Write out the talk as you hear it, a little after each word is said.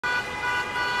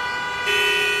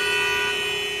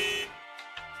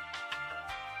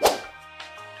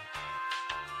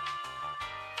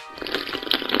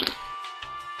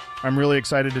I'm really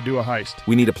excited to do a heist.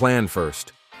 We need a plan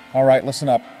first. All right, listen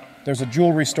up. There's a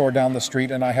jewelry store down the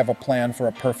street, and I have a plan for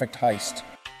a perfect heist.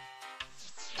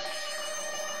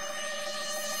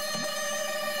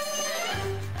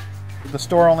 The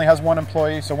store only has one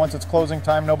employee, so once it's closing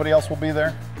time, nobody else will be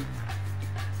there.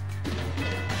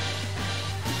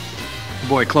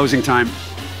 Boy, closing time.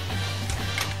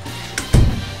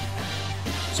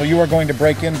 So you are going to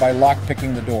break in by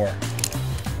lock-picking the door.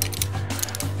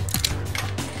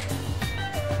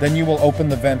 Then you will open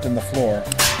the vent in the floor,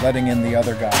 letting in the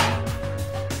other guy.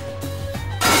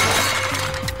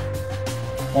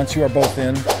 Once you are both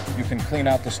in, you can clean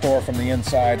out the store from the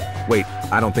inside. Wait,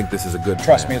 I don't think this is a good plan.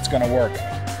 Trust me, it's going to work.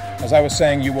 As I was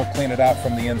saying, you will clean it out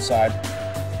from the inside.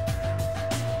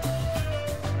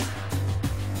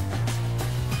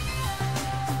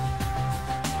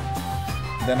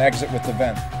 Then exit with the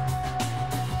vent.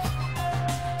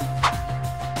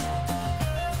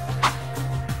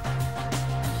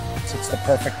 It's the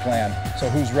perfect plan. So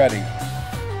who's ready?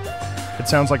 It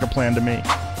sounds like a plan to me.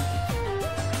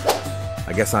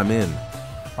 I guess I'm in.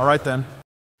 All right then.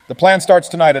 The plan starts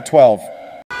tonight at 12.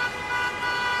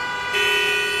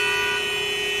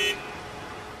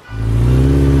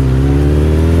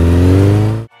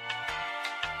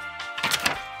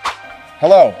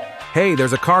 Hello. Hey,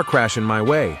 there's a car crash in my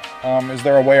way. Is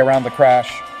there a way around the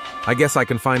crash? I guess I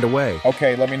can find a way.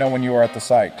 Okay, let me know when you are at the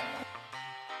site.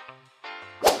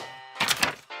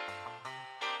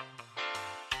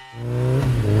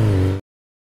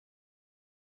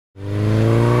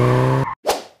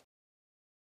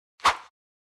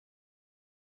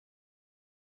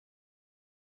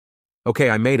 Okay,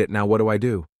 I made it. Now what do I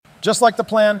do? Just like the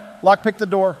plan, lockpick the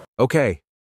door. Okay.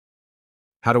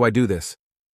 How do I do this?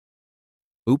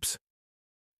 Oops.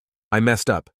 I messed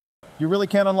up. You really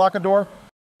can't unlock a door?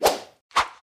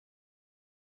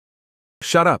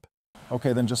 Shut up.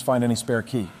 Okay, then just find any spare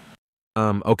key.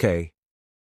 Okay.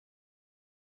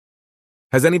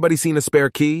 Has anybody seen a spare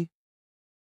key?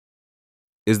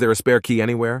 Is there a spare key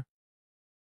anywhere?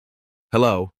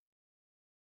 Hello?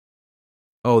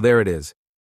 Oh, there it is.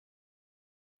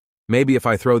 Maybe if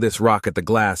I throw this rock at the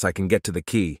glass, I can get to the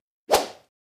key.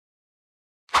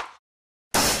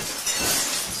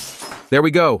 There we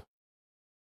go.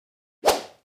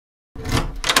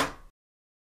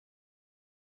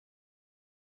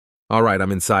 All right,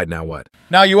 I'm inside now. What?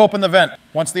 Now you open the vent.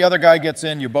 Once the other guy gets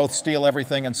in, you both steal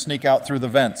everything and sneak out through the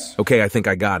vents. Okay, I think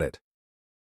I got it.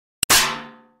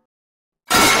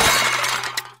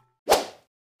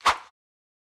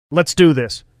 Let's do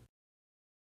this.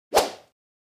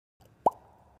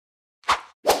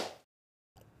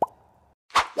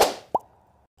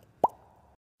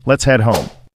 Let's head home.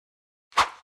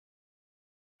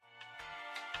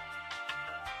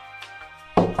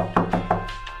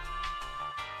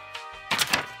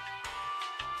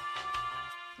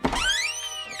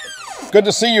 Good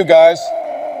to see you guys.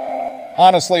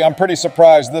 Honestly, I'm pretty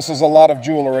surprised. This is a lot of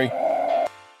jewelry.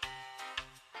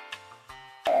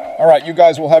 All right, you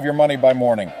guys will have your money by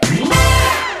morning.